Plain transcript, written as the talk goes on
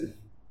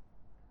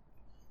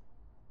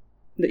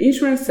The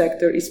insurance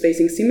sector is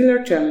facing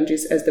similar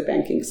challenges as the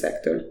banking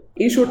sector.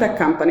 Insurtech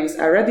companies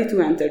are ready to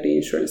enter the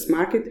insurance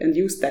market and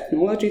use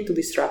technology to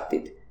disrupt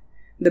it.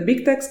 The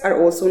big techs are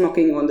also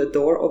knocking on the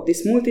door of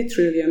this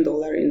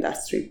multi-trillion-dollar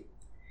industry.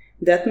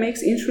 That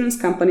makes insurance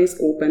companies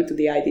open to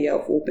the idea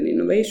of open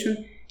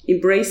innovation,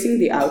 embracing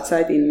the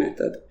outside-in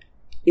method.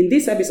 In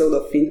this episode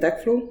of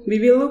FinTech Flow, we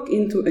will look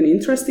into an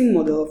interesting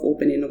model of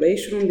open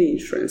innovation on the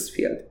insurance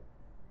field.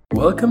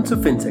 Welcome to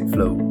FinTech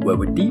Flow, where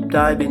we deep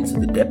dive into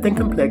the depth and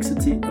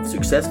complexity of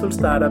successful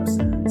startups,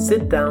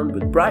 sit down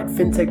with bright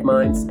FinTech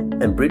minds,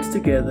 and bridge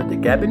together the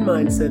gap in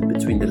mindset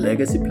between the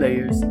legacy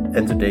players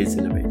and today's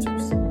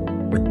innovators.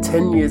 With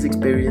 10 years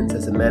experience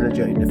as a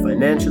manager in the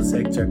financial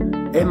sector,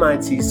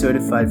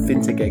 MIT-certified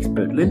FinTech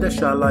expert Linda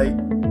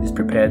Sharlai is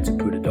prepared to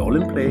put it all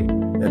in play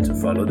and to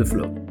follow the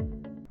flow.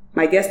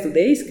 My guest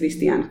today is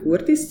Christian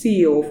Kurtis,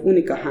 CEO of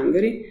Unica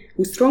Hungary,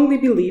 who strongly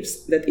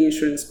believes that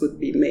insurance could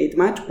be made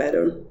much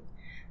better.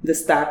 The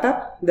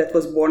startup that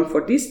was born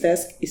for this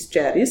task is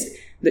Cherisk,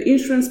 the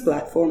insurance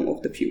platform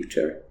of the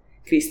future.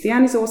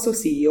 Christian is also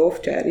CEO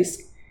of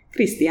Cherisk.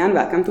 Christian,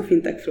 welcome to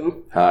FinTech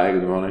Flow. Hi,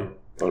 good morning.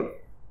 Or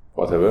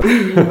whatever.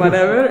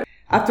 Whatever.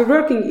 After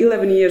working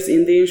 11 years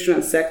in the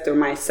insurance sector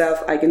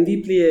myself, I can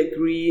deeply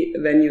agree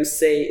when you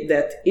say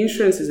that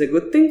insurance is a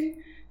good thing,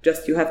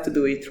 just you have to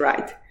do it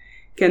right.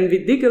 Can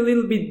we dig a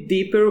little bit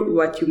deeper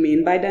what you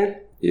mean by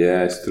that?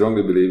 Yeah, I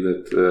strongly believe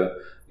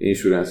that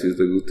insurance is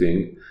the good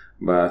thing.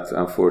 But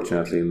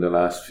unfortunately, in the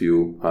last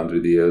few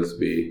hundred years,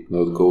 we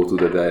not go to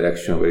the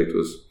direction where it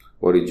was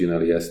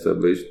originally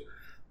established.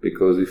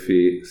 Because if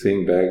we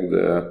think back,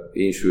 the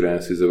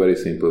insurance is a very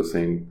simple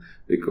thing.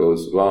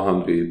 Because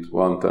 100,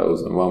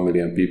 1,000, 1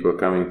 million people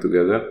coming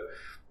together,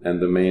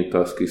 and the main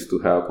task is to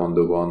help on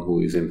the one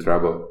who is in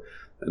trouble.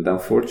 And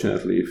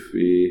unfortunately, if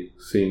we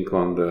think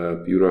on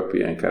the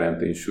European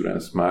current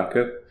insurance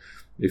market,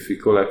 if we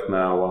collect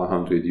now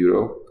 100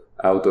 euro,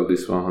 out of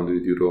this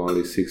 100 euro,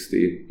 only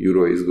 60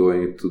 euro is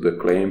going to the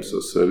claims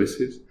or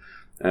services,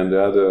 and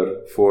the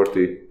other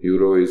 40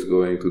 euro is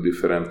going to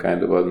different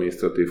kind of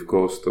administrative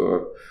cost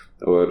or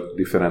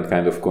different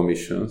kind of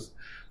commissions.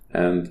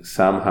 And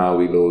somehow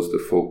we lose the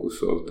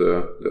focus of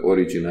the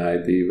origin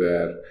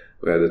idea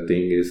where the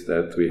thing is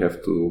that we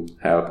have to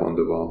help on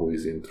the one who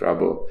is in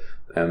trouble.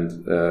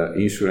 And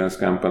insurance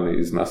company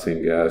is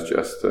nothing else,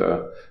 just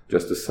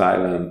a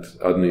silent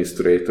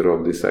administrator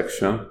of this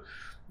action.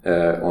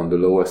 On the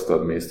lowest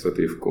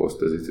administrative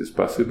cost as it is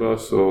possible.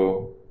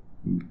 So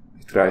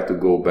we try to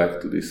go back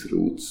to these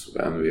roots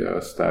when we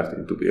are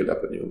starting to build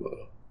up a new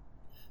model.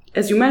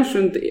 As you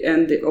mentioned,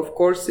 and of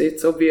course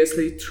it's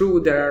obviously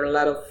true, there are a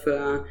lot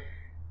of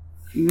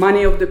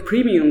money of the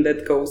premium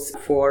that goes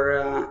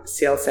for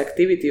sales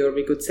activity, or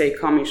we could say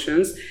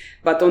commissions.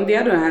 But on the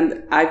other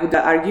hand, I would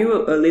argue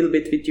a little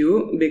bit with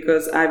you,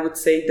 because I would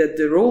say that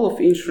the role of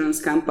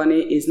insurance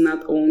company is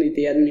not only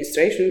the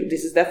administration,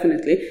 this is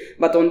definitely,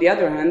 but on the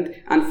other hand,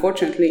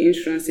 unfortunately,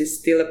 insurance is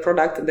still a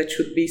product that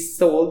should be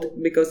sold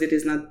because it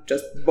is not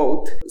just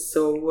bought.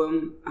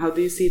 So how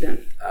do you see that?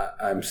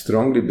 I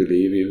strongly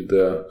believe if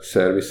the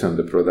service and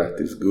the product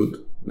is good,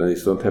 then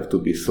it don't have to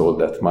be sold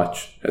that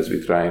much as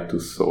we're trying to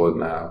sold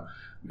now.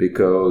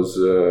 Because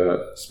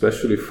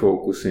especially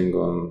focusing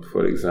on,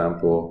 for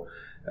example,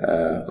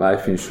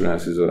 life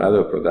insurances or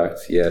other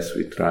products, yes,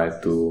 we try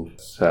to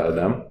sell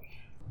them,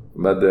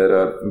 but there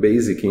are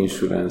basic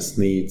insurance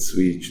needs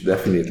which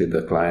definitely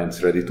the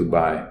client's ready to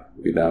buy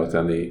without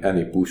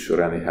any push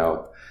or any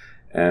help.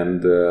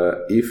 And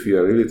if we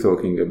are really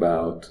talking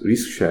about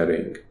risk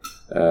sharing,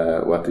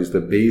 what is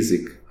the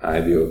basic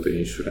idea of the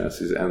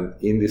insurances, and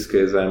in this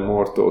case I'm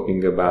more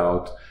talking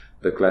about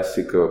the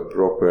classical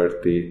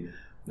property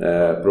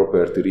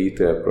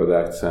retail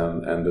products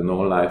and the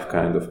non-life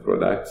kind of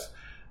products,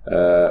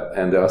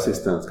 and the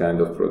assistance kind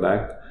of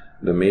product.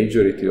 The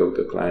majority of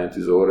the client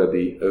is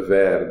already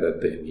aware that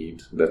they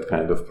need that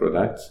kind of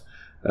products.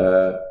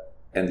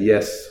 And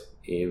yes,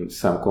 in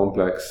some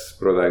complex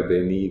product,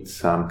 they need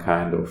some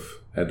kind of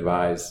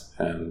advice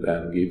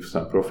and give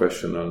some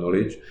professional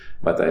knowledge.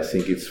 But I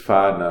think it's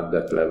far not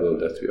that level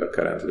that we are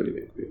currently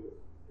living with.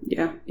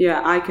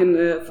 Yeah, I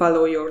can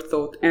follow your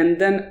thought.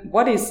 And then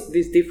what is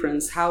this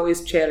difference? How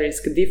is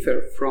Cherisk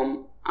differ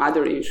from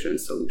other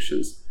insurance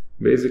solutions?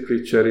 Basically,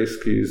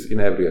 Cherisk is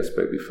in every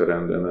aspect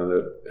different than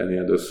any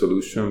other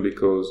solution,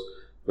 because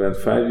when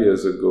 5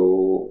 years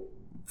ago,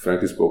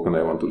 frankly spoken,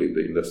 I want to leave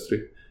the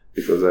industry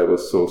because I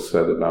was so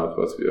sad about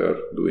what we are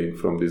doing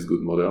from this good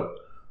model.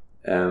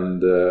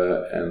 And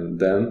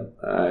then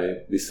I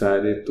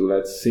decided to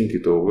let's think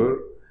it over,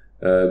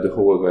 the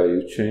whole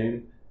value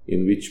chain,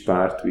 in which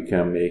part we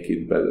can make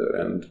it better.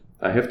 And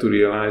I have to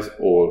realize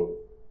all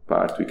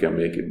part we can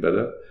make it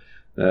better.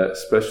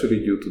 Especially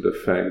due to the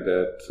fact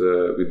that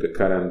with the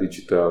current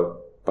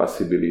digital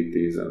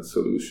possibilities and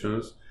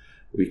solutions,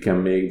 we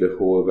can make the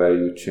whole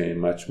value chain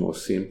much more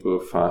simple,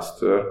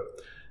 faster,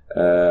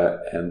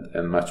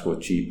 and much more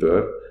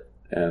cheaper,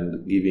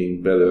 and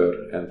giving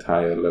better and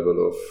higher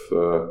level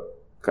of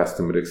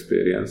customer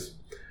experience.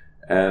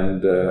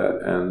 and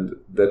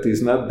that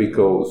is not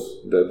because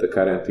that the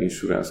current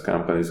insurance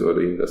companies or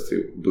the industry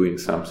doing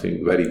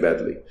something very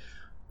badly.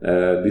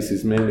 This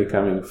is mainly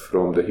coming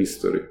from the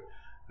history,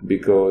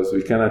 because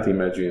we cannot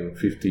imagine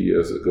 50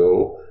 years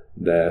ago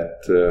that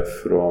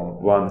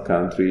from one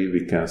country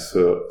we can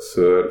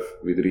serve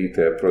with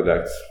retail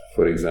products,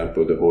 for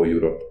example, the whole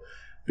Europe,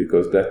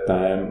 because that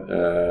time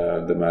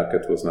the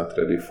market was not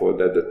ready for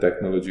that, the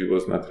technology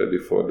was not ready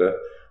for that,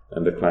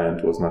 and the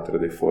client was not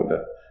ready for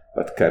that.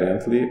 But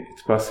currently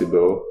it's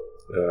possible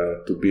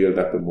to build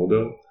up a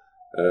model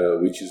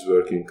which is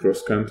working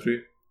cross-country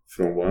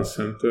from one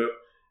center,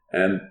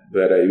 and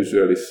where I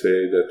usually say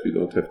that we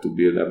don't have to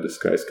build up the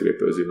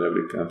skyscrapers in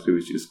every country,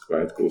 which is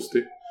quite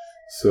costly.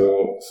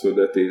 So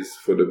that is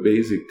for the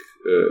basic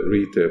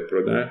retail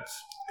products.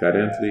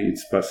 Currently,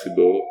 it's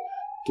possible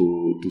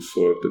to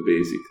solve the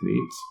basic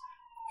needs,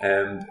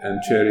 and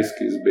Cherrisk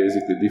is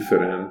basically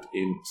different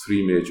in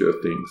three major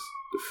things.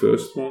 The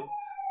first one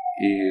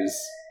is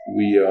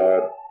we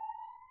are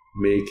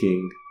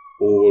making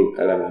all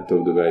elements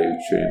of the value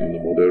chain on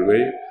a modern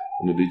way,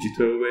 on a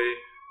digital way,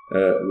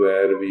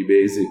 where we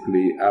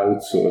basically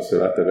outsource a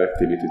lot of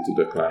activity to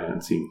the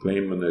clients in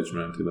claim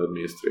management, in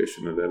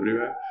administration, and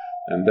everywhere.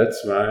 And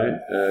that's why,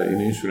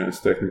 in insurance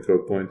technical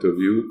point of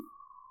view,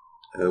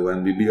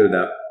 when we build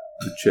up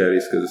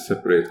Cherrisk as a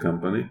separate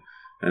company,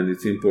 and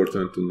it's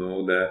important to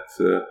know that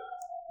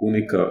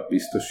Unica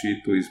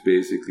Biztosító is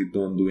basically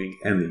not doing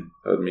any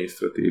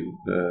administrative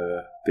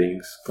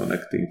things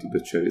connecting to the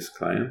Cherrisk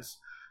clients.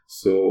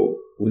 So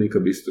Unica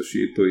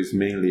Biztosító is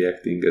mainly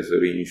acting as a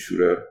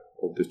reinsurer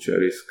of the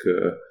Cherrisk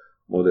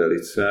model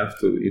itself.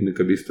 So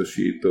Unica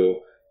Biztosító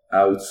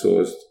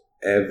outsourced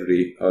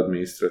every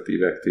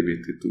administrative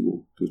activity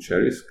to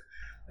Cherrisk,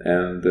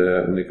 and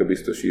Unica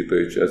Biztosító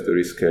is just the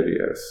risk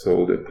carrier.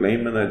 So the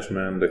claim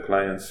management, the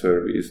client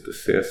service, the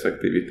sales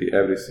activity,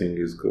 everything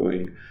is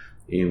going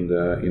in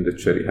the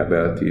Cherry Hub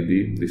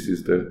Ltd. This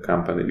is the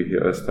company we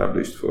have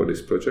established for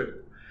this project.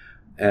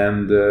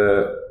 And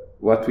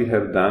what we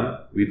have done,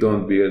 we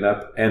don't build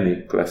up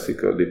any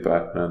classical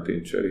department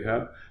in Cherry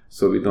Hub.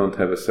 So we don't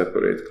have a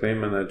separate claim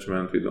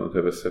management, we don't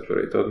have a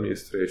separate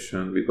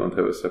administration, we don't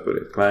have a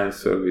separate client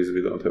service,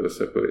 we don't have a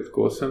separate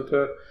call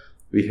center.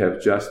 We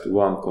have just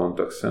one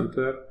contact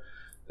center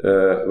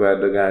where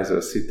the guys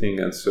are sitting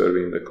and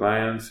serving the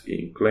clients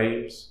in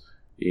claims,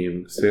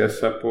 in sales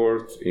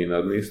support, in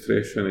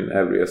administration, in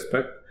every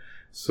aspect.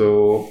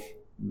 So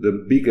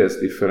the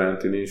biggest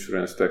difference in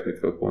insurance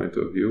technical point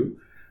of view,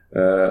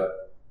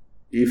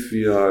 if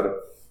we are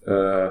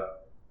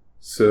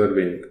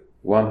serving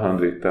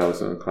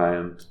 100,000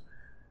 clients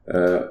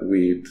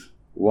with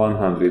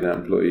 100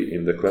 employees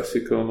in the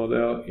classical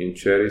model, in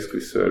Cherrisk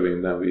we're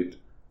serving them with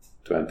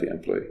 20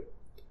 employees.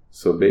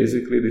 So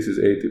basically this is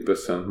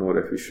 80% more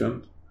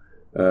efficient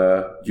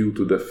due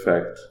to the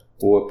fact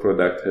our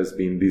product has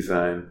been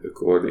designed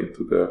according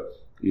to the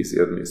easy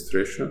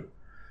administration.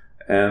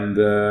 And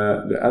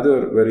the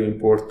other very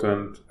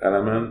important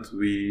element,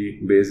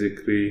 we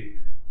basically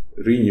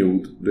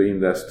renewed the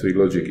industry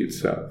logic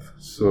itself.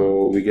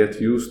 So we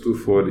get used to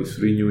for this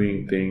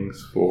renewing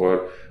things,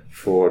 for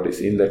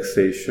this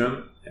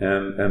indexation,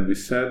 and we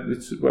said,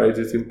 why is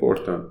it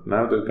important?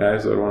 Now the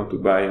guys want to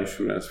buy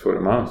insurance for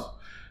a month,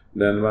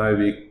 then why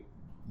we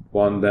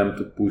want them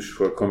to push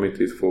for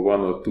committed for 1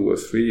 or 2 or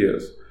 3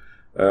 years?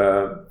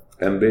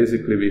 And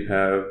basically we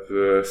have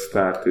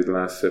started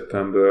last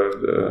September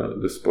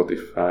the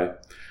Spotify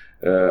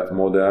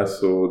model,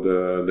 so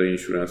the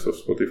insurance of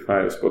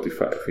Spotify, or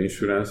Spotify of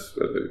insurance,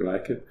 whether you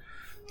like it.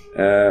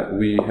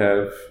 We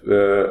have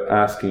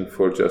asking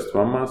for just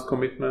 1 month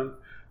commitment,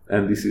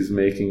 and this is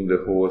making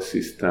the whole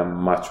system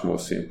much more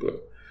simpler.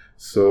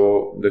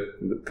 So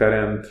the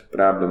current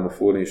problem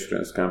of all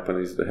insurance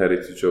companies is the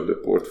heritage of the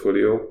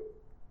portfolio,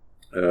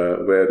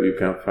 where you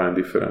can find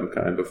different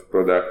kind of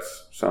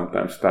products,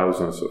 sometimes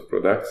thousands of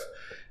products.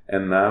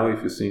 And now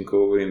if you think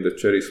over in the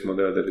Cherrisk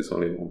model, there is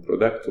only one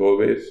product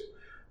always,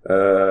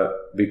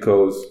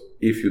 because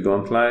if you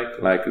don't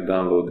like you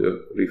download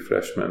the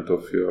refreshment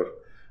of your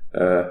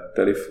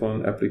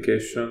telephone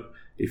application.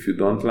 If you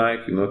don't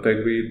like, you not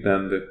agree,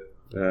 then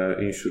the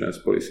insurance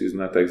policy is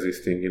not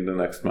existing in the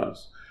next month.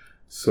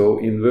 So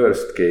in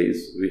worst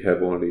case, we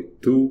have only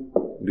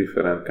 2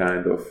 different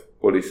kind of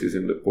policies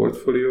in the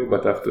portfolio,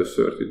 but after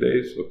 30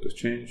 days of the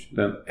change,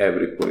 then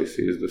every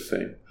policy is the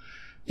same.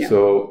 Yeah,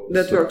 so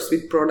that works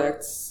with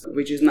products,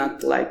 which is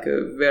not like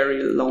a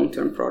very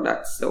long-term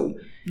product. So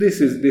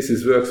this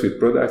is works with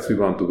products we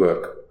want to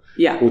work.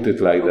 Yeah, put it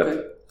like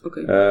that.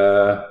 Okay.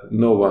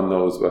 No one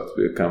knows what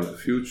will come in the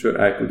future.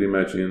 I could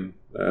imagine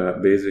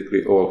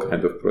basically all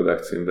kind of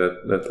products in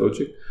that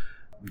logic.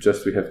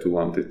 Just we have to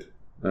want it.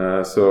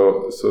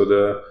 So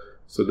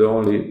the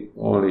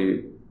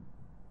only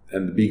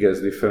and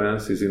biggest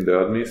difference is in the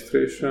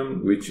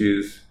administration, which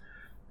is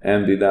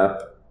ended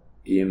up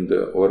in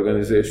the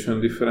organization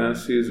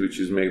differences, which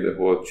is make the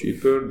whole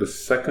cheaper. The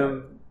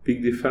second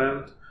big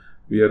difference,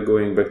 we are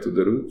going back to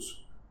the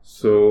roots.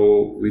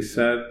 So we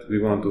said we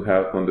want to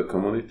help on the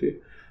community.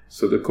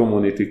 So the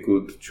community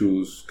could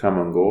choose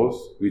common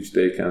goals, which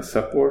they can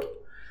support.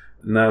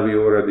 Now we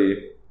already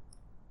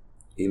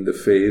in the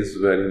phase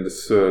where in the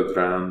third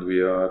round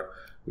we are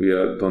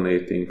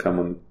donating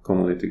common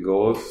community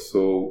goals.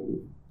 So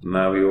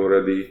now we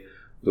already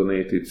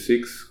donated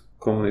 6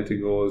 community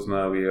goals.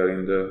 Now we are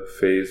in the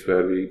phase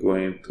where we're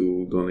going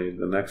to donate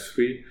the next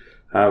 3.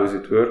 How is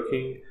it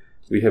working?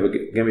 We have a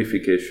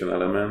gamification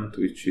element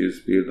which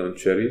is built on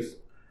cherries.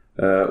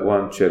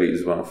 1 cherry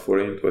is 1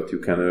 forint, what you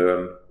can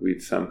earn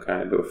with some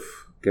kind of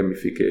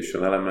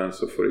gamification element.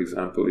 So for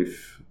example,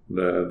 if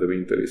the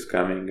winter is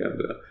coming and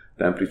the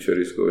temperature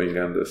is going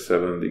under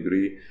 7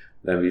 degrees,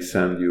 then we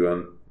send you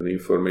an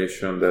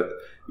information that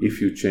if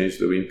you change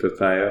the winter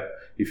tire,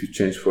 if you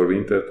change for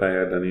winter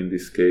tire, then in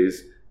this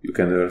case you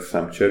can earn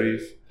some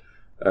cherries.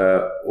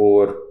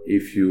 Or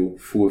if you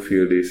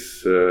fulfill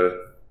this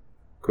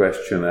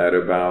questionnaire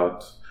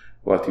about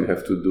what you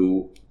have to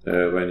do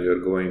when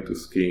you're going to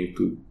skiing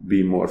to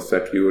be more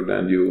secure,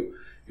 then you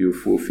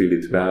fulfill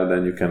it well,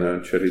 then you can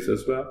earn cherries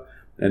as well.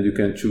 And you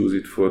can choose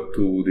it for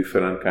 2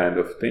 different kind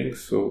of things.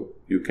 So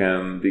you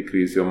can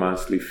decrease your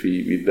monthly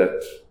fee with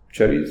that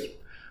cherries,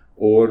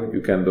 or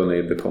you can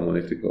donate the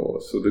community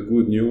goals. So the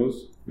good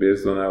news,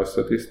 based on our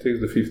statistics,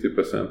 the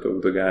 50%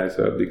 of the guys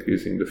are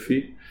decreasing the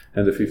fee,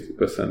 and the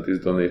 50% is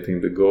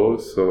donating the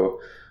goals. So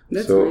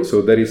nice.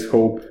 So there is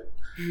hope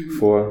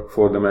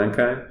for the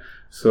mankind.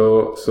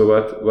 So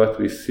what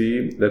we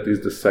see, that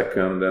is the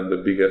second and the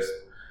biggest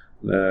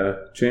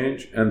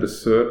change. And the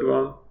third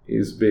one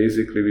is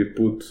basically we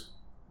put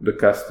the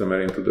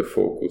customer into the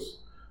focus.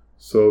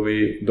 So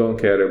we don't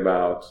care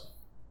about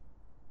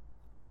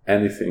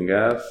anything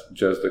else,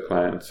 just the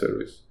client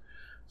service.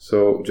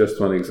 So just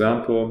one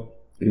example,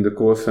 in the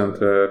call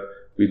center,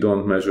 we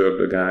don't measure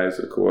the guys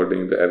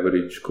according the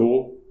average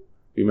call.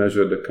 We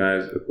measure the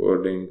guys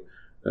according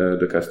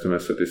the customer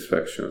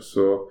satisfaction.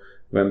 So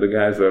when the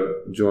guys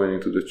are joining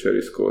to the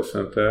Cherries call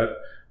center,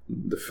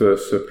 the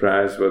first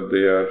surprise what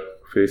they are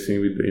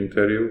facing with the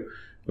interview,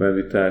 when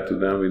we tell to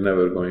them, we're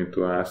never going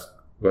to ask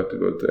what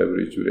about the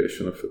average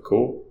duration of a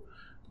call,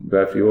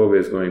 but we're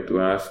always going to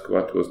ask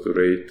what was the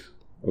rate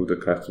of the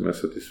customer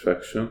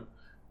satisfaction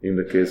in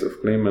the case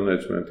of claim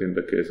management, in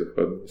the case of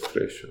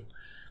administration.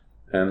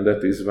 And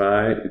that is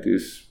why it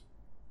is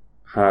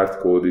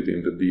hard-coded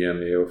in the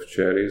DNA of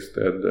Cherries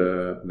that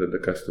the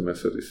customer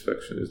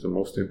satisfaction is the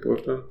most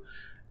important.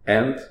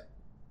 And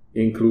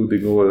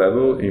including all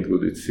level,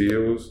 including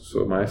CEOs,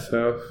 so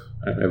myself,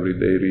 I'm every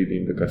day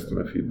reading the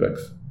customer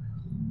feedbacks.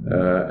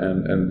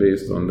 And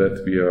based on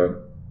that, we are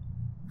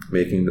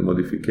making the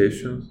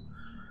modifications.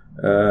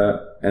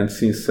 And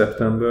since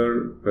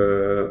September,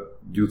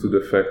 due to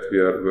the fact we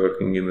are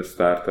working in a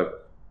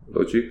startup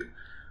logic,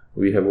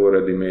 we have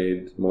already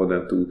made more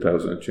than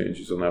 2,000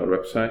 changes on our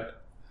website,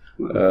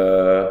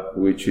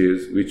 which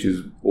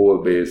is all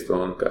based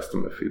on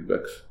customer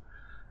feedbacks.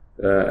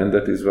 And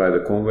that is why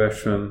the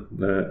conversion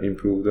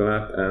improved a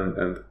lot,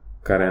 and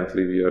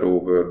currently we are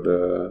over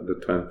the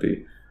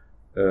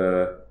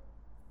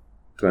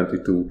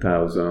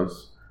 22,000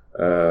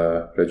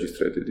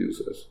 registered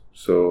users.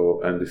 So,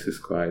 and this is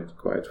quite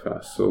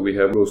fast. So we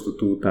have close to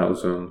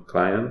 2,000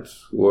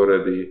 clients who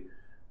already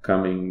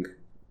coming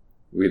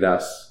with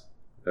us,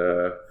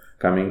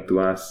 coming to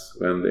us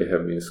when they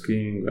have been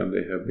skiing, when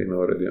they have been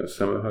already on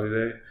summer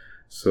holiday.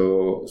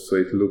 So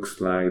it looks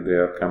like they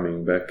are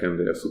coming back and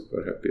they are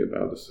super happy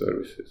about the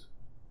services.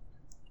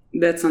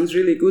 That sounds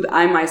really good.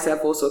 I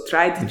myself also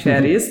tried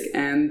Cherries,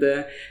 and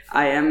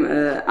I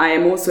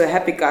am also a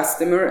happy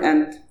customer,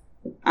 and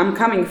I'm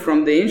coming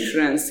from the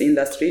insurance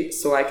industry,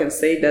 so I can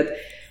say that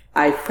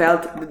I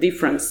felt the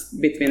difference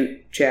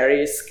between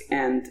Cherries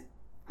and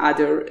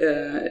other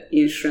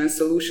insurance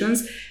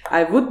solutions.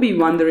 I would be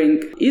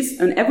wondering, is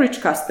an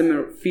average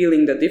customer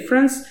feeling the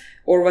difference,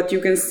 or what you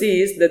can see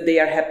is that they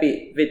are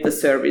happy with the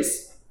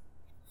service?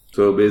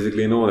 So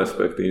basically, in all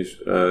aspects,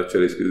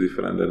 Cherries is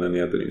different than any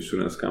other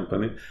insurance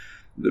company.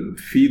 The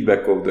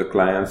feedback of the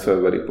clients are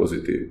very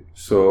positive.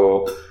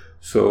 So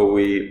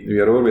we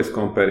are always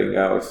comparing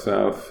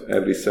ourselves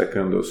every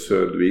second or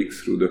third week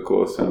through the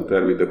call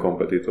center with the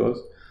competitors.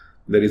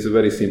 There is a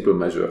very simple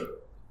measure.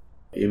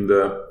 In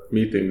the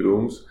meeting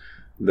rooms,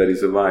 there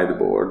is a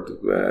whiteboard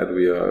where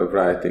we are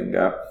writing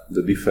up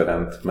the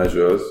different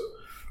measures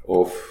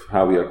of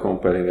how we are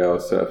comparing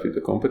ourselves with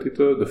the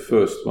competitor. The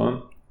first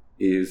one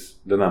is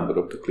the number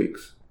of the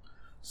clicks.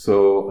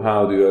 So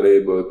how do you are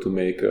able to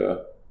make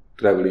a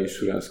travel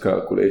insurance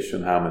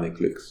calculation, how many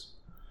clicks?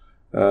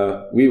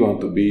 We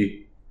want to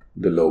be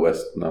the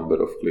lowest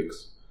number of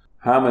clicks.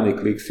 How many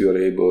clicks you are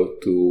able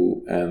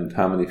to, and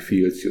how many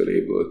fields you are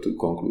able to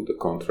conclude the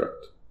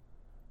contract.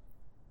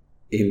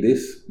 In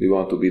this, we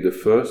want to be the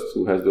first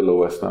who has the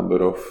lowest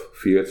number of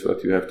fields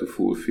that you have to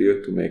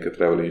fulfill to make a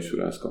travel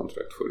insurance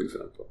contract, for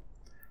example.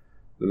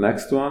 The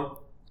next one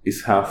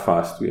is how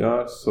fast we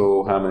are,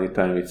 so how many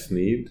times it's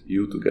need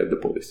you to get the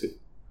policy.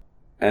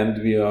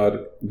 And we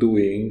are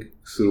doing,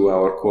 through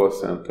our call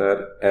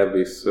center,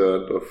 every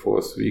third or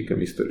fourth week a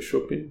mystery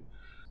shopping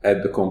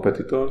at the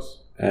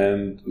competitors,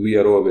 and we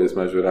are always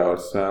measure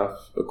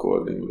ourselves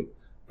accordingly.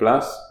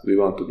 Plus, we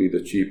want to be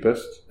the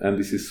cheapest, and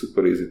this is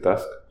super easy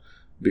task,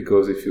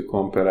 because if you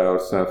compare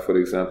ourselves, for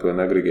example, an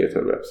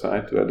aggregator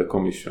website where the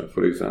commission,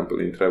 for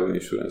example, in travel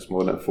insurance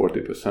more than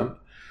 40%,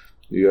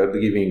 we are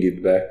giving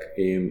it back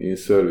in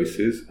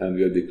services, and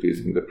we are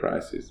decreasing the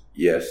prices.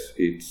 Yes,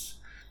 man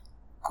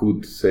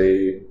could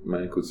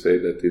say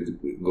that it's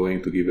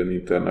going to give an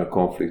internal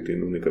conflict in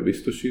Unica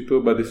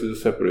Biztosító, but this is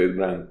a separate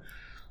brand.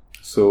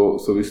 So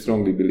we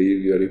strongly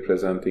believe we are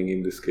representing,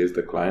 in this case,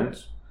 the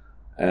clients,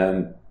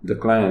 and the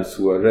clients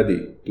who are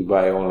ready to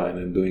buy online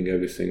and doing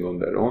everything on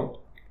their own.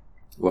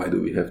 Why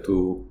do we have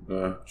to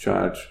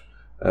charge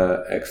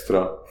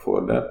extra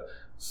for that?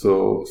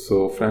 So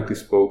frankly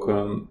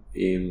spoken,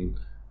 in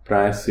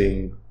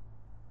pricing,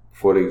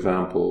 for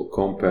example,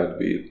 compared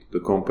with the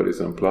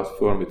comparison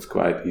platform, it's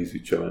quite easy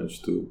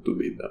challenge to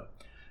beat them.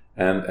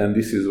 And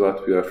this is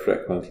what we are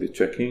frequently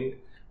checking.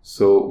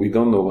 So we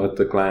don't know what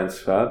the clients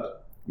felt,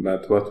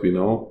 but what we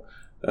know,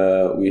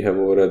 we have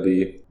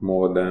already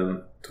more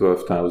than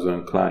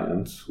 12,000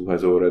 clients who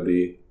has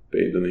already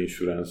paid an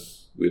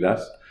insurance with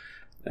us.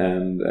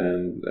 And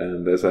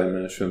as I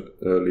mentioned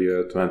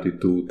earlier,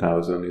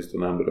 22,000 is the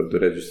number of the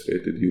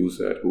registered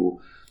user who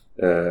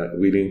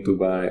willing to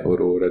buy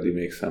or already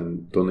make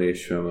some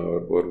donation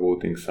or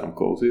voting some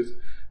causes.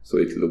 So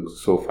it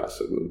looks so far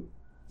so good.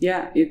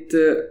 Yeah, it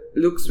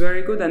looks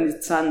very good and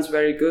it sounds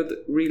very good.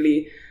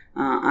 Really,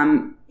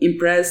 I'm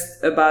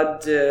impressed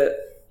about the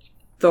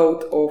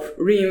thought of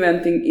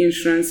reinventing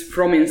insurance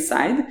from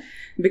inside,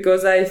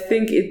 because I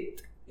think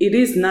it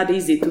is not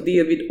easy to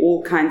deal with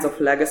all kinds of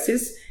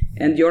legacies.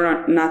 And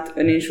you're not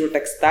an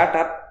insurtech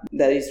startup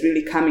that is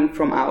really coming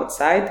from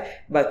outside,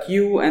 but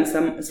you and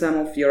some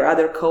of your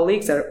other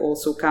colleagues are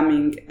also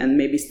coming and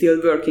maybe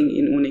still working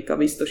in Unica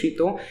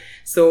Biztosító.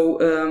 So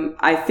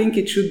I think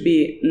it should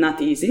be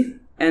not easy.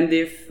 And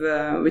if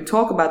we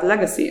talk about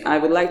legacy, I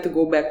would like to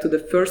go back to the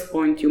first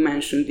point you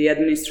mentioned, the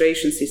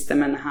administration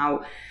system, and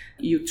how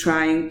you're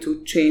trying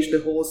to change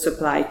the whole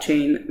supply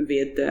chain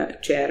with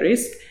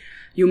Cherrisk.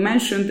 You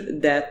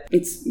mentioned that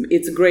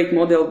it's a great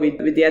model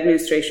with the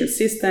administration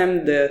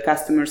system. The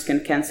customers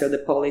can cancel the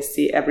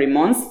policy every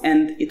month,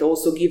 and it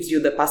also gives you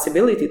the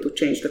possibility to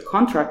change the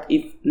contract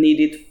if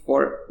needed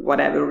for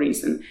whatever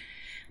reason.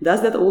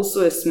 Does that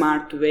also a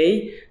smart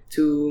way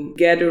to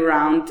get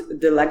around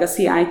the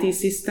legacy IT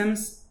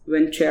systems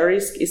when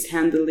Cherrisk is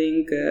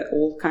handling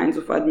all kinds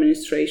of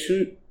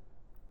administration?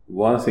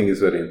 One thing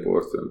is very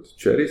important.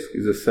 Cherrisk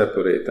is a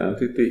separate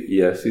entity.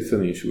 Yes, it's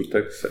an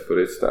insurtech,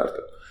 separate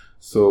startup.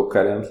 So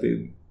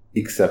currently,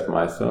 except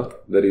myself,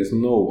 there is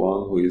no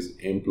one who is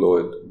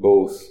employed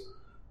both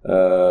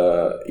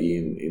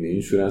in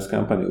insurance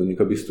company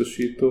Unica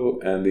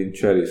Biztosító and in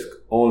Cherrisk.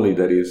 Only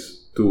there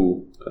is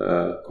two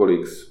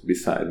colleagues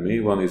beside me.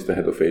 One is the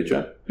head of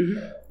HR,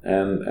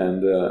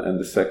 and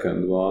the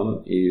second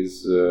one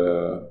is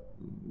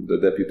the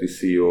deputy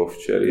CEO of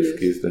Cherrisk.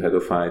 Yes. Is the head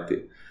of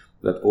IT.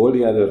 That all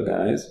the other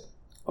guys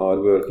are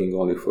working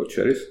only for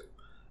Cherrisk,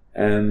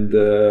 and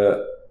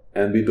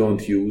we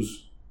don't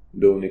use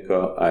the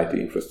Unica IT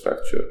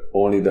infrastructure,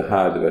 only the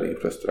hardware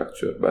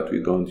infrastructure, but we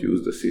don't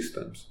use the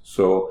systems.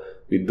 So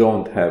we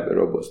don't have a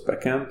robust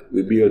backend.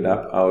 We build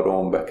up our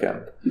own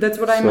backend. That's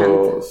what I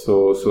meant.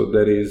 So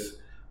there is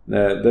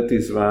that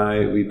is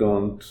why we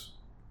don't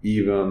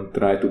even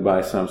try to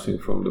buy something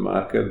from the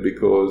market,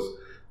 because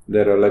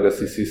there are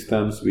legacy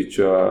systems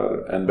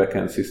and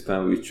backend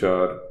systems which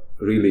are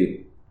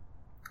really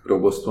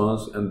robust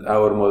ones, and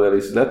our model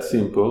is that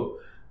simple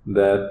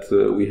that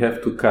we have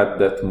to cut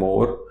that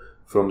more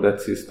from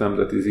that system,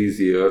 that is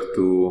easier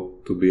to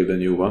build a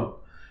new one.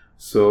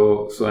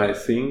 So I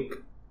think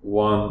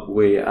one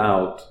way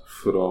out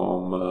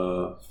from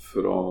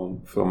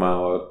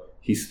our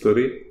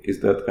history is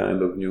that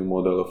kind of new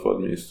model of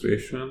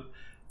administration.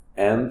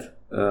 And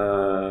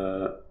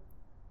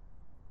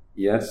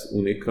yes,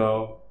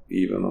 Unica,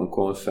 even on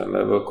concern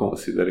level,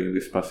 considering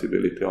this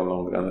possibility on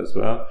long run as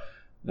well,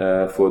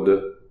 for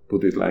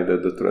put it like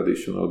that, the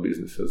traditional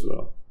business as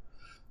well,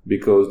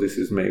 because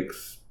this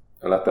makes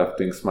a lot of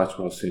things much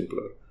more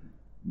simpler.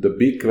 The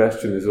big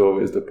question is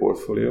always the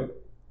portfolio,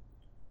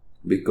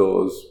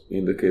 because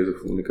in the case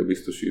of Unica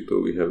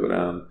Biztosító, we have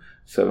around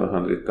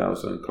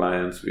 700,000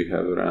 clients, we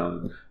have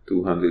around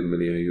 200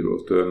 million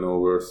euro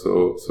turnover,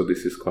 so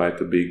this is quite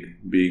a big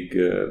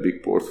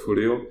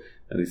portfolio,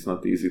 and it's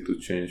not easy to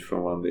change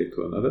from one day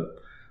to another.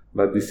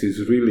 But this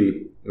is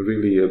really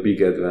a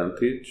big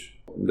advantage.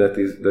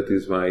 That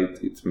is why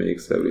it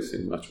makes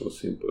everything much more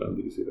simple and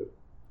easier.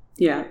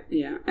 Yeah,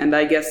 and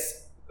I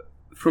guess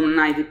from an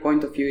IT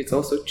point of view, it's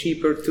also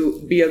cheaper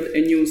to build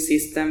a new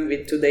system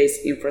with today's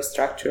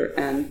infrastructure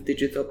and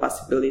digital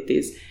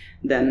possibilities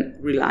than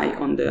rely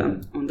on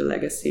the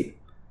legacy.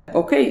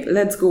 Okay,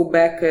 let's go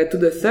back to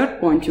the third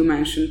point you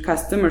mentioned,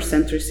 customer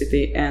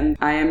centricity, and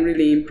I am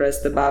really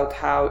impressed about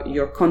how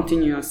you're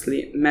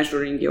continuously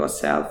measuring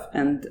yourself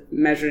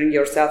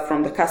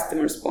from the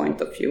customer's point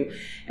of view,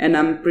 and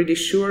I'm pretty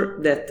sure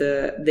that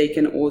they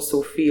can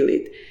also feel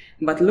it.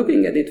 But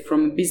looking at it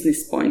from a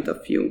business point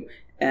of view,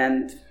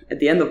 And at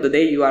the end of the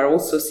day, you are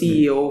also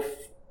CEO of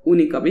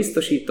Unica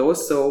Biztosító,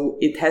 so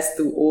it has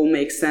to all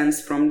make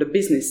sense from the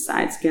business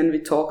sides. Can we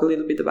talk a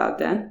little bit about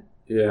that?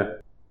 Yeah,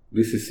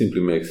 this is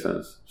simply makes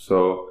sense.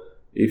 So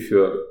if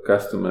your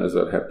customers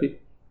are happy,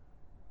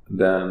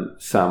 then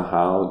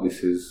somehow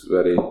this is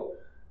very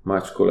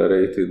much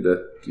correlated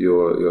that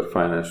your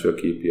financial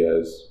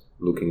KPI is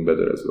looking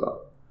better as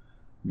well.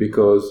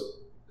 Because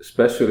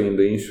especially in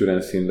the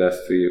insurance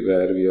industry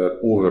where we are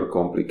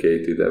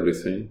overcomplicated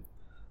everything.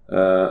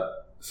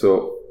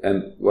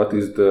 And what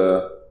is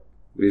the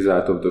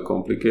result of the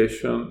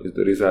complication?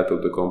 The result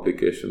of the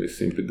complication is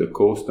simply the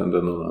cost and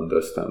the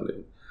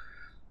non-understanding.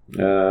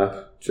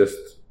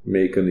 Just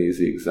make an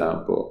easy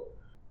example.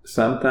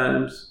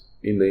 Sometimes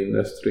in the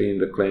industry, in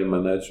the claim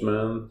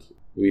management,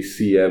 we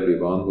see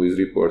everyone who is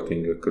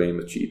reporting a claim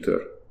a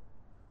cheater.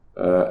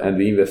 And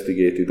we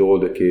investigated all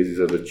the cases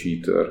as a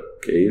cheater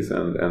case,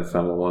 and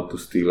someone want to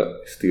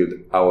steal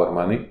our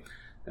money.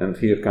 And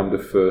here comes the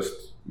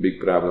first big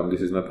problem.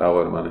 This is not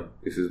our money.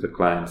 This is the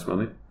client's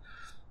money.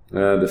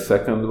 The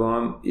second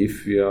one,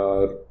 if we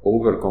are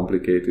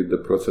overcomplicated the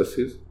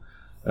processes,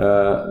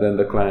 then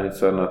the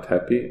clients are not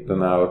happy,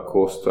 then our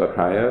costs are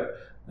higher,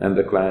 and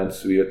the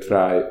clients will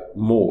try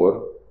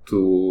more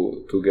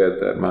to get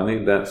their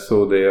money.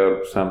 So they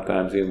are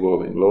sometimes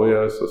involving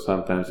lawyers or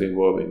sometimes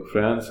involving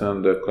friends,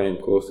 and the claim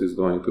cost is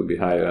going to be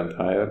higher and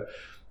higher,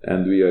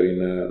 and we are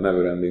in a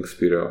never-ending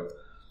spiral.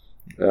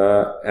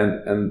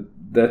 And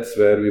that's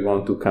where we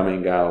want to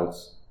coming out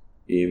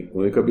in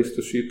Unica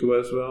Biztosító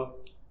as well,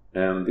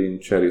 and in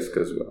Cserisk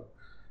as well.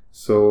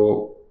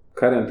 So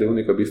currently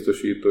Unica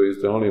Biztosító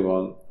is the only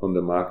one on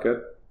the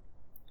market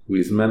who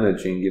is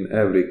managing in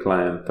every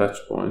client touch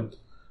point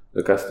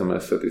the customer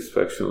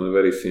satisfaction on a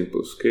very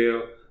simple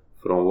scale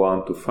from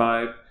 1 to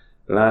 5.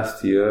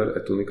 Last year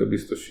at Unica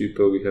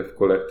Biztosító we have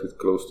collected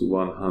close to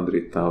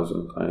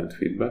 100,000 client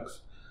feedbacks.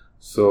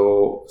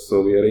 So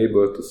we are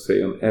able to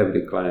say on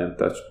every client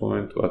touch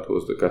point what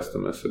was the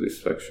customer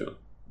satisfaction.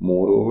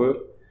 Moreover,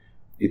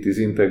 it is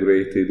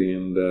integrated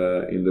in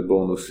the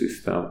bonus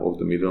system of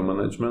the middle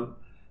management.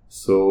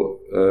 So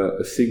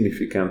a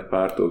significant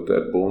part of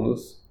that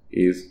bonus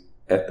is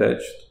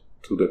attached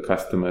to the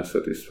customer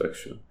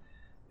satisfaction,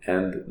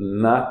 and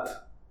not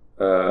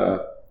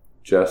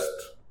just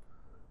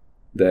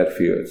their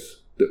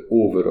fields, the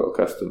overall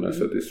customer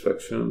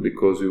satisfaction,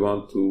 because we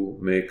want to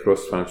make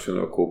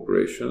cross-functional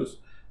cooperations.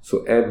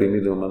 So every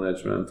middle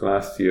management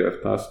last year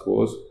task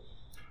was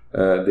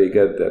they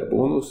get their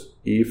bonus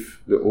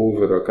if the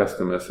overall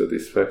customer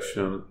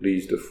satisfaction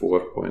reached the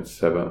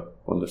 4.7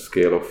 on a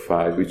scale of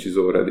 5, which is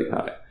already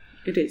high.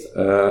 It is.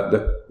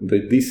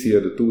 This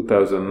year, the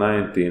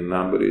 2019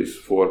 number is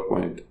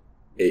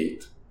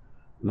 4.8.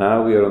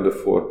 Now we are on the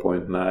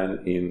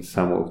 4.9 in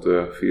some of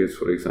the fields,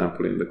 for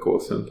example, in the call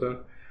center.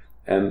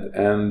 And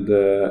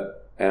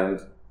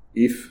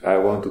if I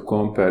want to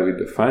compare with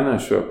the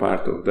financial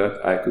part of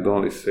that, I could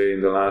only say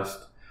in the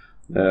last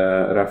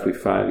roughly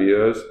 5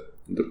 years,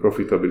 the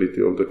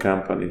profitability of the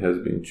company has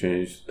been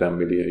changed 10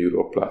 million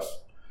euro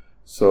plus.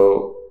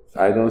 So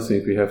I don't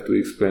think we have to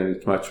explain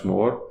it much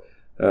more.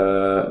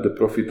 The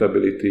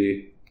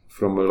profitability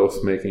from a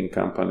loss-making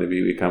company,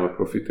 we become a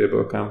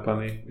profitable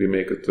company. We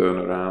make a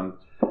turnaround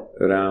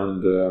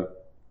around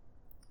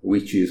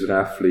which is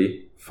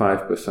roughly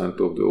 5%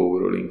 of the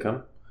overall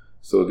income.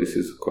 So this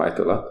is quite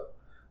a lot.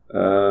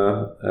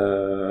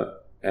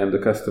 And the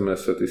customer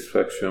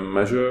satisfaction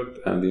measured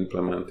and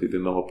implemented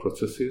in all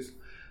processes.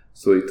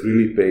 So it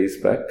really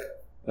pays back.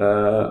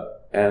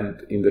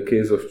 And in the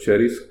case of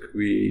Cserisk,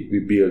 we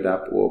build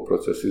up our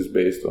processes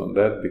based on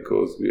that,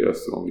 because we are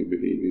strongly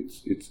believe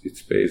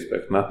it pays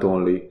back, not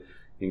only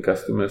in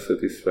customer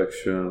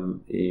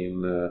satisfaction,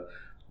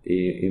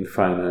 in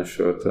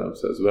financial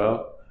terms as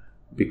well.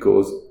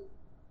 Because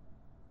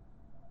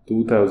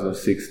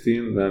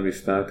 2016, when we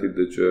started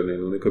the journey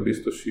in Unica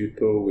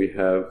Biztosító, we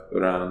have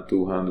around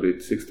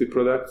 260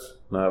 products.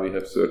 Now we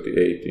have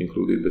 38,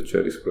 including the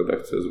Cserisk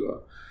products as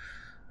well.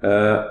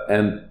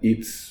 And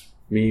it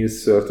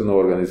means certain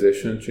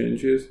organization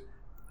changes.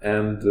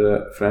 And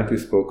frankly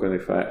spoken,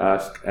 if I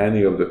ask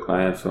any of the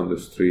clients on the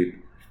street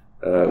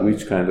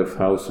which kind of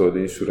household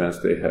insurance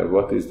they have,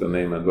 what is the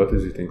name and what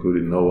is it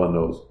included, no one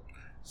knows.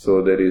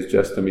 So there is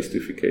just a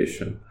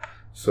mystification.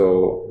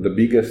 So the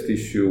biggest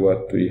issue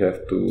what we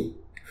have to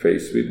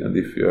face with, and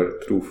if we are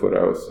true for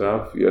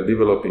ourselves, we are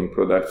developing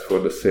products for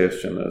the sales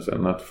channels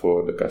and not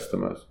for the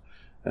customers.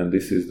 And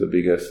this is the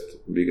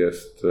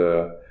biggest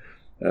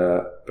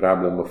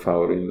problem of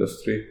our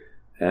industry,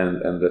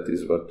 and that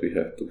is what we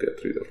have to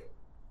get rid of.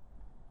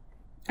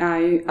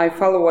 I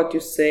follow what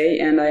you say,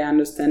 and I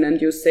understand. And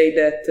you say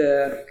that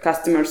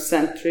customer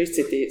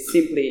centricity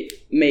simply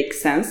makes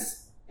sense,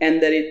 and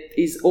that it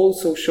is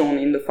also shown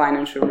in the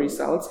financial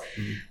results.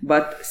 Mm-hmm.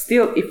 But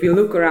still, if you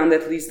look around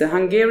at least the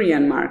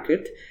Hungarian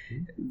market,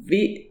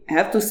 we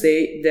have to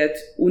say that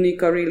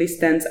Unica really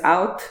stands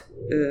out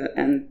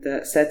and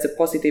sets a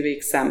positive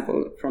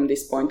example from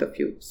this point of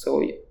view.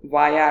 So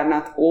why are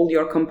not all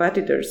your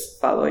competitors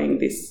following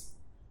this?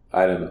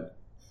 I don't know.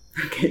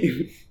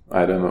 Okay.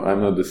 I don't know.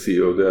 I'm not the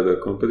CEO of the other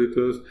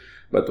competitors,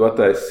 but what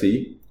I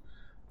see,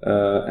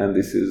 and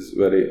this is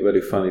very,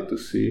 very funny to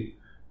see,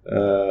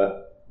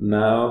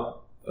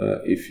 now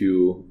if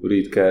you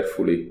read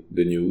carefully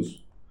the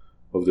news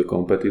of the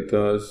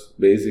competitors,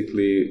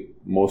 basically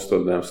most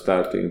of them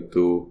starting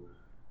to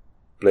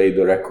play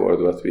the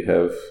record what we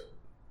have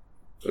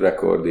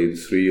recorded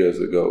 3 years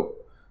ago.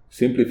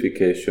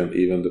 Simplification,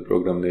 even the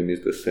program name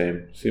is the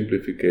same.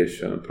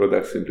 Simplification,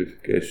 product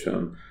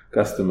simplification,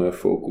 customer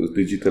focus,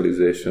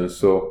 digitalization.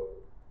 So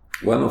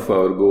one of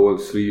our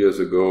goals 3 years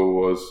ago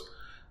was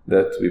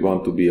that we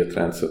want to be a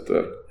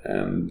trendsetter,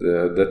 and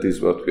that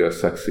is what we are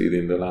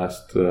succeeding the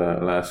last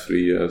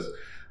 3 years.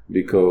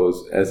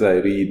 Because as I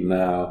read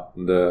now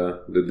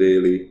the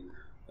daily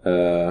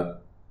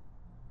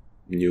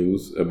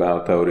news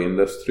about our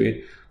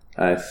industry,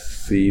 I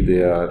see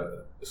they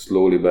are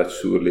slowly but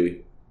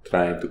surely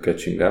trying to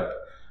catching up.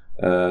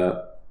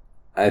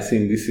 I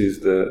think this is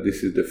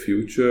the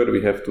future.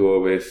 We have to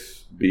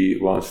always be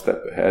one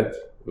step ahead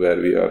where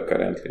we are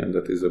currently, and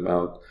that is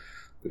about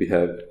we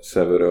have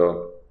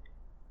several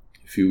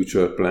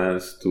future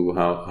plans to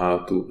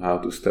how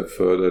to step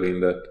further in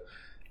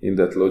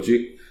that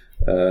logic.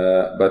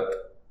 But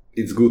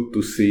it's good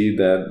to see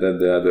that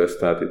the others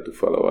started to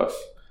follow us.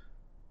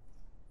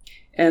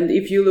 And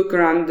if you look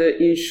around the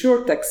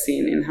insurtech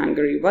scene in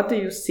Hungary, what do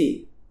you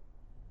see?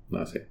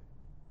 Nothing.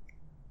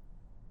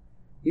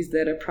 Is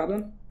there a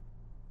problem?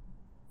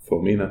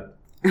 For me, not.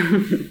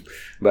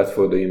 But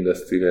for the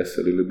industry, yes,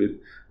 a little bit.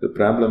 The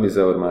problem is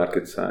our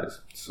market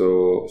size.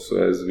 So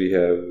as we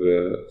have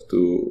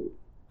to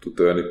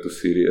turn it to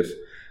serious.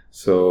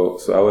 So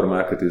our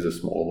market is a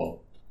small one,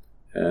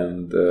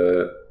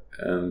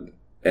 and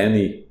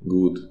any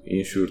good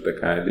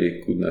insurtech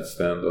idea could not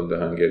stand on the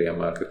Hungarian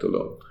market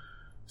alone.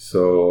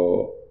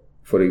 So,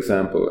 for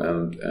example,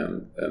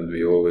 and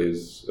we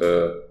always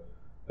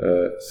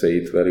say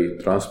it very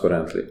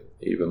transparently,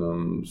 even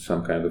on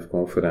some kind of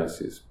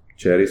conferences,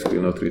 Cherrisk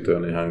will not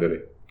return in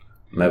Hungary,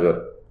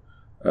 never,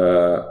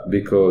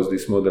 because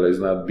this model is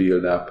not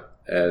built up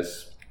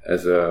as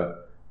a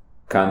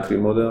country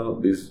model.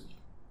 This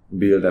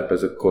built up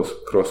as a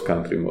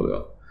cross-country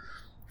model.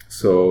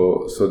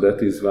 So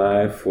that is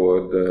why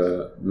for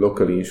the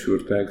local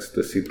insurtechs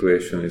the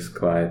situation is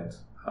quite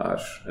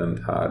harsh and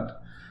hard.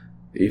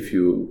 If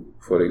you,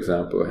 for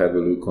example, have a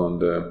look on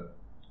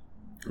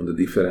the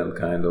different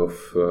kind of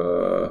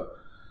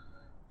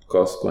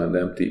Costco and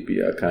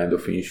MTP kind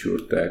of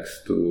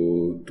insurtechs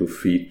to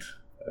fit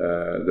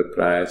the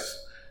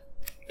price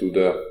to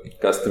the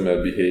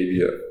customer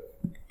behavior,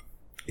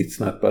 it's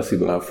not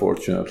possible,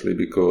 unfortunately,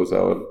 because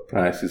our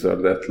prices are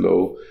that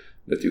low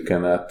that you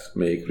cannot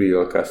make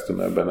real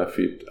customer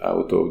benefit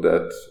out of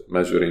that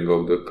measuring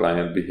of the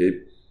client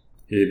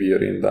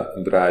behavior in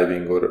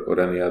driving or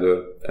any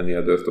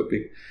other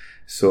topic.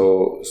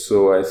 So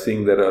I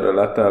think there are a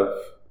lot of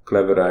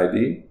clever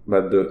ideas,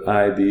 but the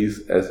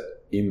ideas as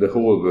in the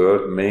whole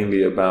world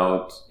mainly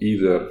about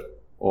either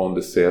on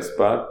the sales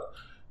part.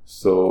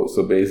 So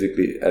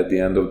basically at the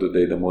end of the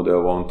day the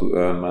model want to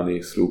earn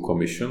money through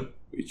commission,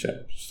 which I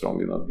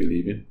strongly not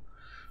believe in.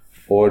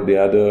 Or the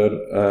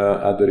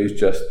other is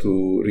just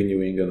to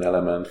renewing an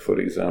element, for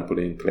example,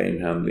 in claim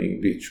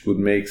handling, which could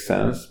make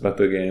sense, but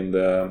again,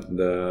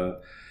 the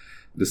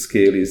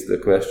scale is the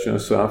question.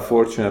 So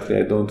unfortunately,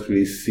 I don't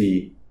really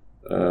see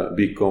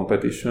big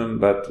competition,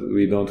 but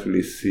we don't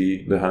really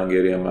see the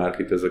Hungarian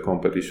market as a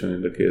competition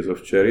in the case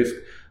of Cherrisk.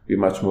 We're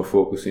much more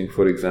focusing,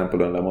 for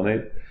example, on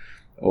Lemonade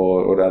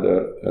or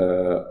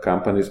other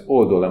companies,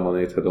 although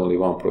Lemonade had only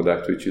one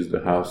product, which is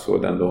the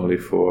household and only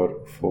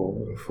for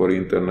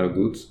internal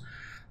goods.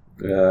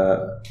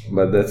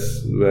 But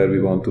that's where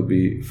we want to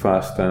be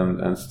fast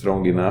and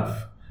strong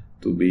enough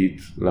to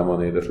beat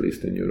Lemonade, at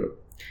least in Europe.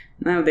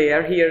 Now they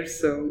are here,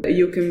 so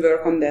you can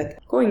work on that.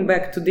 Going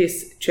back to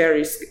this,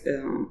 Cherrisk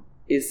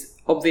is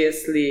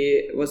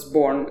obviously was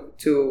born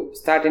to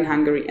start in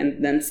Hungary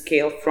and then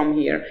scale from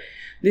here.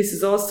 This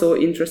is also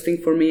interesting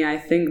for me, I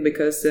think,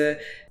 because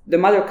the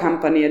mother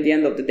company at the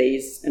end of the day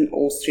is an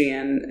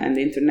Austrian and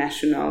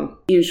international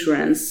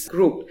insurance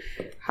group.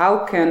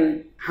 How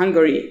can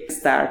Hungary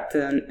start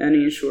an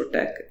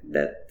insurtech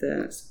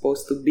that's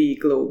supposed to be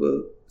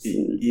global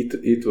soon?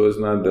 It was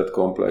not that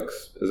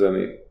complex as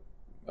any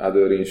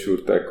other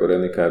insurtech or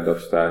any kind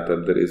of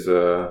startup. There is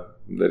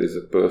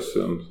a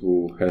person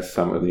who has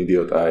an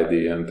idiot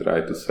idea and try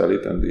to sell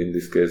it, and in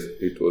this case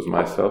it was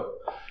myself.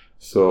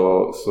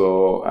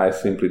 So I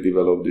simply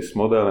developed this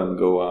model and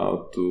go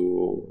out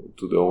to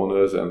the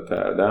owners and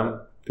tell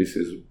them this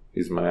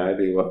is my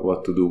idea,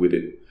 what to do with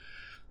it.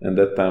 And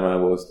that time I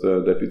was the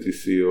deputy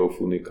CEO of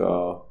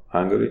Unica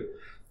Hungary,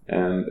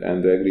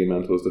 and the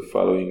agreement was the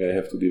following: I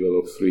have to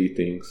develop 3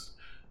 things.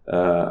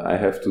 I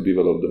have to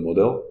develop the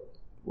model,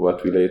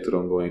 what we later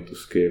on going to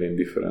scale in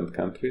different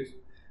countries.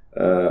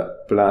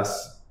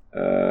 Plus,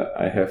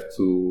 I have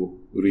to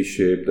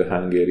reshape the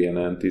Hungarian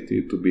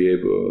entity to be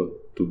able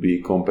to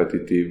be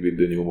competitive with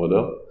the new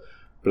model.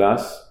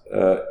 Plus,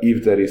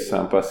 if there is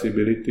some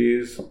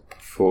possibilities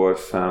for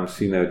some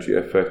synergy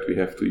effect, we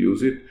have to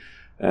use it.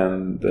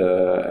 and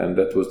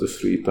that was the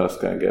 3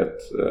 tasks I got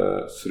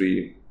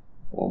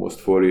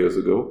almost 4 years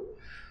ago,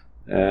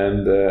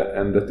 and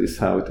that is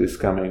how it is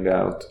coming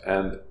out.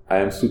 And I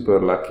am super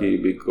lucky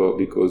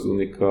because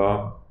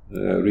Unica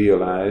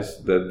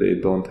realized that they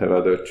don't have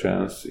other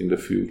chance in the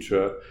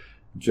future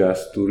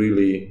just to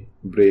really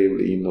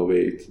bravely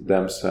innovate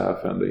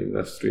themselves and the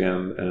industry,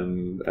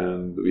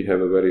 and we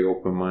have a very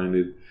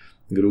open-minded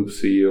group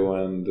CEO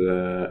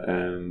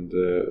and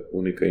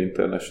Unica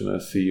International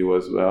CEO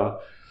as well,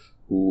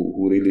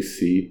 who really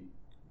see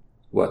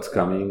what's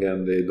coming,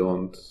 and they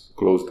don't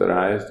close their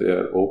eyes, they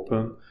are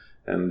open,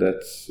 and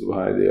that's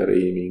why they are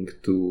aiming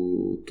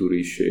to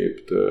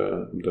reshape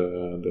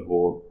the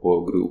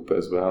whole group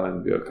as well.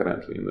 And we are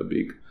currently in a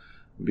big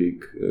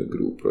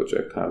group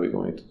project, how we're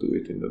going to do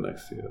it in the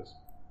next years.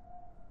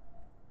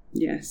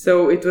 Yeah,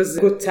 so it was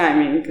good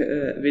timing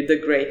with a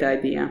great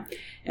idea.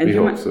 And we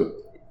hope so.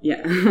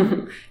 Yeah.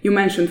 You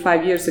mentioned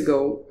 5 years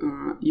ago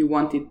you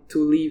wanted to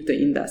leave the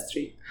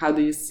industry. How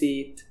do you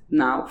see it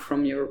now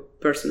from your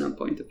personal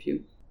point of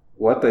view?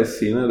 What I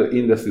see now, the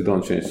industry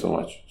don't change so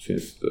much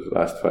since the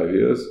last 5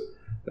 years,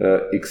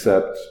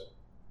 except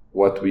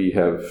what we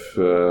have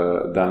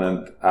done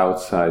and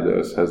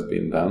outsiders has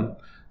been done.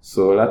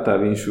 So a lot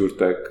of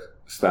InsurTech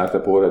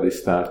startup already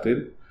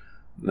started,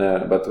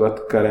 but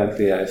what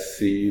currently I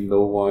see,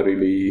 no one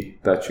really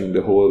touching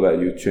the whole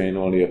value chain,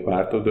 only a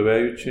part of the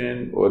value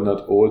chain, or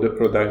not all the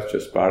products,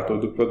 just part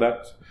of the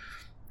products,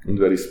 and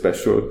very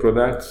special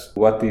products.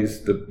 What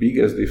is the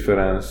biggest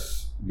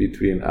difference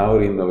between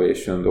our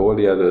innovation and all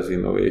the others'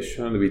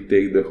 innovation? We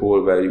take the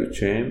whole value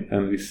chain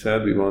and we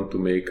said we want to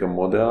make a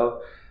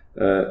model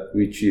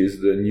which is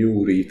the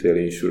new retail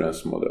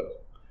insurance model.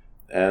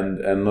 And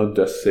not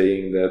just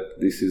saying that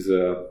this is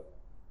a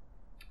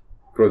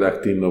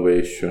product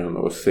innovation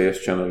or sales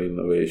channel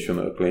innovation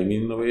or claim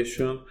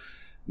innovation.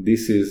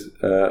 This is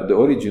the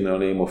original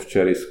name of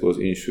Cherisk was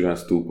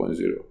Insurance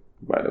 2.0,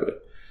 by the way.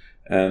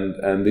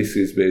 And this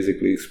is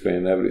basically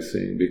explain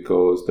everything,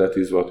 because that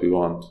is what we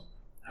want.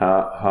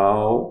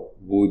 How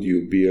would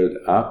you build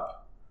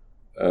up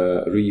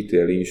a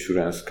retail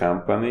insurance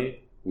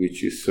company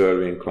which is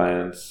serving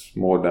clients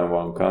more than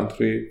one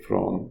country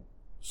from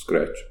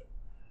scratch?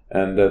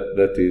 And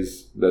that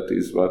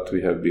is what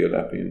we have built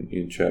up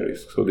in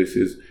Cherisk. So this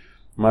is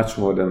much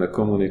more than a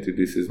community.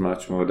 This is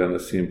much more than a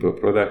simple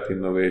product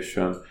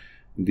innovation.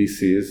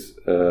 This is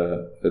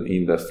an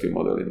industry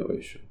model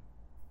innovation.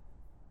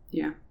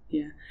 Yeah.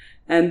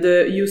 And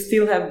you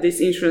still have this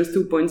Insurance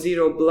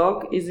 2.0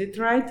 blog, is it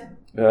right?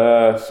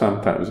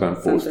 Sometimes I'm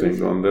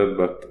posting on that,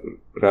 but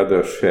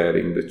rather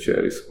sharing the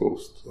Cherisk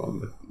post on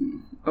that.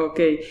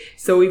 Okay,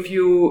 so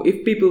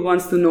if people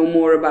wants to know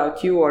more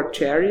about you or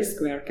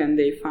Cherisk, where can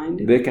they find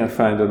it? They can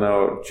find on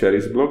our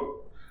Cherisk blog.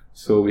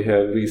 So we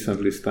have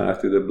recently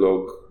started a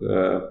blog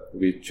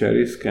with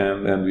Cherisk,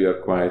 and we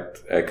are quite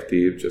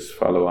active. Just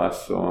follow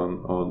us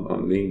on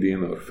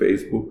LinkedIn or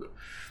Facebook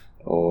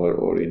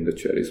or in the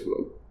Cherisk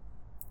blog.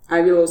 I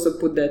will also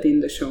put that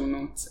in the show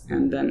notes,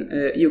 and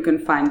then you can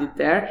find it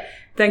there.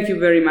 Thank you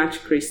very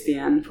much,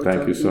 Christian, for talking.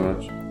 Thank you so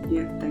much.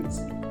 Yeah, thanks.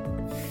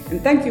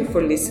 And thank you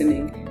for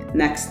listening.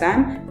 Next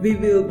time, we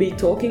will be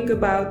talking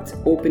about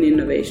open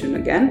innovation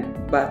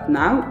again, but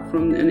now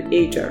from an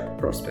HR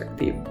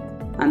perspective.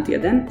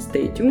 Until then,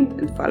 stay tuned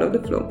and follow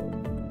the flow.